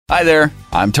Hi there,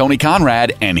 I'm Tony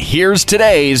Conrad, and here's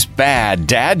today's bad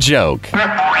dad joke.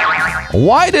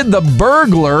 Why did the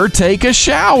burglar take a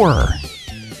shower?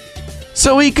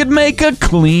 So he could make a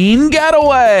clean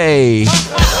getaway.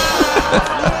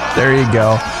 There you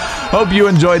go. Hope you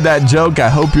enjoyed that joke. I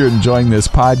hope you're enjoying this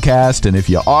podcast. And if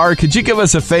you are, could you give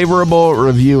us a favorable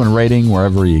review and rating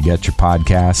wherever you get your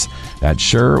podcasts? That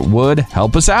sure would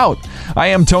help us out. I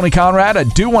am Tony Conrad. I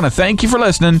do want to thank you for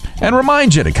listening and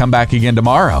remind you to come back again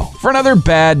tomorrow for another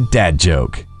bad dad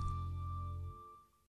joke.